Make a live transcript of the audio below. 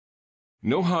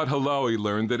Nohat Halawi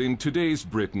learned that in today's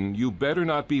Britain, you better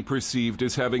not be perceived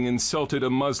as having insulted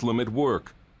a Muslim at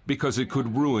work, because it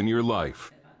could ruin your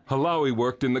life. Halawi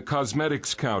worked in the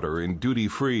cosmetics counter in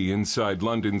duty-free inside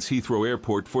London's Heathrow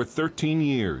Airport for 13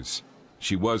 years.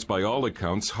 She was, by all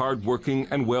accounts, hard-working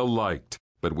and well-liked.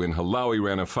 But when Halawi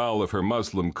ran afoul of her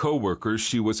Muslim co-workers,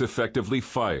 she was effectively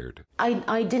fired.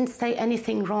 I didn't say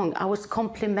anything wrong. I was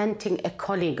complimenting a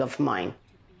colleague of mine.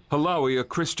 Halawi, a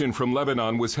Christian from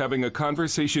Lebanon, was having a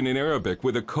conversation in Arabic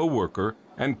with a co-worker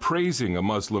and praising a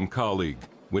Muslim colleague,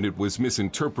 when it was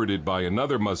misinterpreted by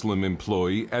another Muslim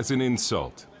employee as an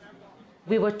insult.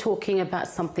 We were talking about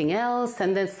something else,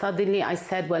 and then suddenly I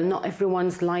said, well, not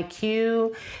everyone's like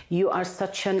you. You are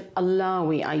such an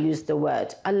Allawi, I used the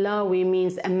word. Allawi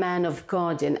means a man of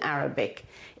God in Arabic,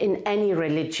 in any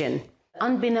religion.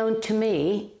 Unbeknown to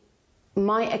me,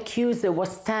 my accuser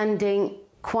was standing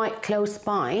quite close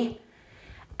by,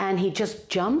 and he just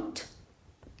jumped,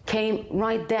 came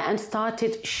right there and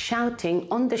started shouting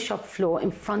on the shop floor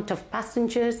in front of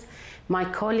passengers, my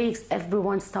colleagues,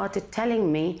 everyone started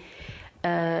telling me,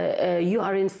 you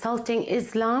are insulting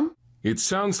Islam? It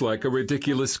sounds like a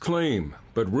ridiculous claim,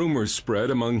 but rumors spread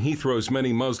among Heathrow's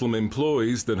many Muslim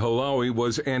employees that Halawi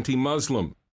was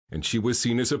anti-Muslim, and she was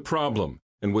seen as a problem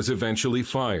and was eventually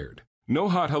fired.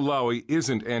 Nohat Halawi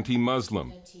isn't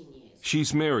anti-Muslim.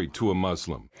 She's married to a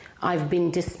Muslim. I've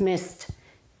been dismissed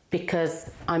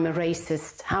because I'm a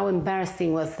racist. How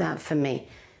embarrassing was that for me?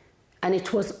 And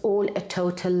it was all a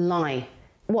total lie.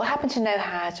 What happened to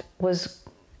Nohat was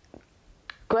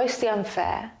grossly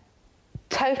unfair,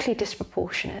 totally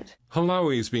disproportionate.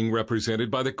 Halawi is being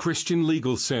represented by the Christian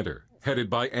Legal Center,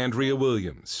 headed by Andrea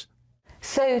Williams.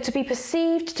 So to be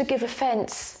perceived to give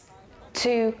offence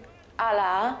to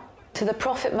Allah, to the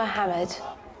Prophet Muhammad,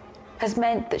 has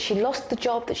meant that she lost the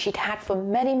job that she'd had for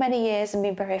many, many years and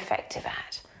been very effective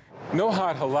at.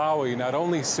 Nohat Halawi not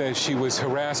only says she was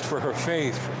harassed for her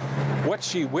faith, what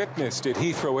she witnessed at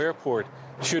Heathrow Airport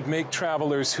should make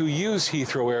travelers who use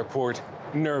Heathrow Airport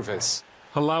nervous.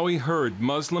 Halawi heard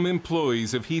Muslim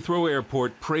employees of Heathrow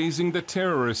Airport praising the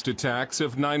terrorist attacks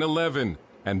of 9/11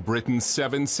 and Britain's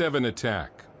 7/7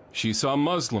 attack. She saw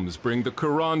Muslims bring the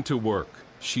Quran to work.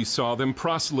 She saw them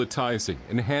proselytizing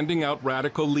and handing out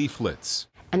radical leaflets.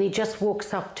 And he just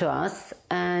walks up to us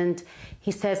and he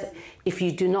says, if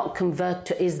you do not convert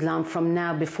to Islam from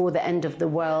now before the end of the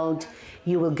world,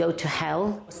 you will go to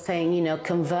hell. Saying, you know,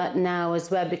 convert now as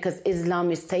well because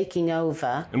Islam is taking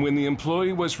over. And when the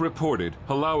employee was reported,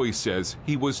 Halawi says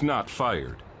he was not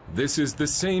fired. This is the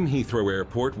same Heathrow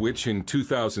Airport which in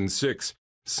 2006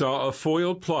 saw a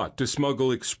foiled plot to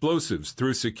smuggle explosives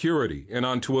through security and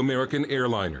onto American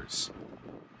airliners.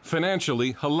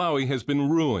 Financially, Halawi has been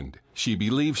ruined. She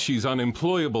believes she's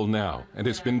unemployable now and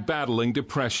has been battling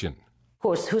depression. Of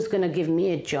course, who's going to give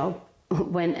me a job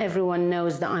when everyone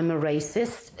knows that I'm a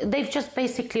racist? They've just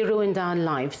basically ruined our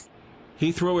lives.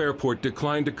 Heathrow Airport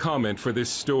declined to comment for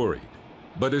this story.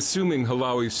 But assuming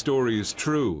Halawi's story is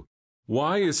true,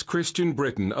 why is Christian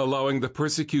Britain allowing the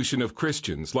persecution of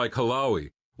Christians like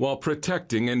Halawi while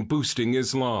protecting and boosting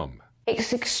Islam?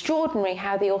 It's extraordinary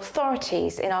how the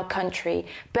authorities in our country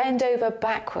bend over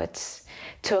backwards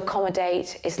to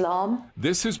accommodate Islam.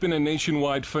 This has been a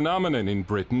nationwide phenomenon in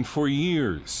Britain for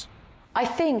years. I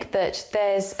think that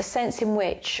there's a sense in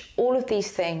which all of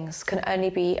these things can only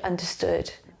be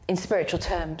understood in spiritual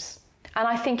terms. And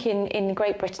I think in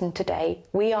Great Britain today,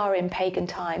 we are in pagan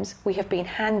times. We have been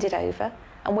handed over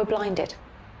and we're blinded.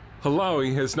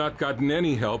 Halawi has not gotten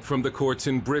any help from the courts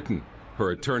in Britain.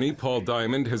 Her attorney, Paul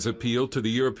Diamond, has appealed to the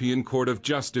European Court of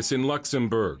Justice in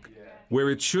Luxembourg, where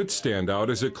it should stand out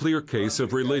as a clear case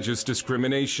of religious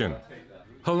discrimination.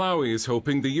 Halawi is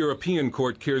hoping the European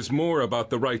Court cares more about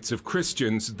the rights of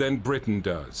Christians than Britain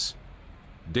does.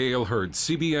 Dale Hurd,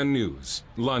 CBN News,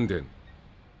 London.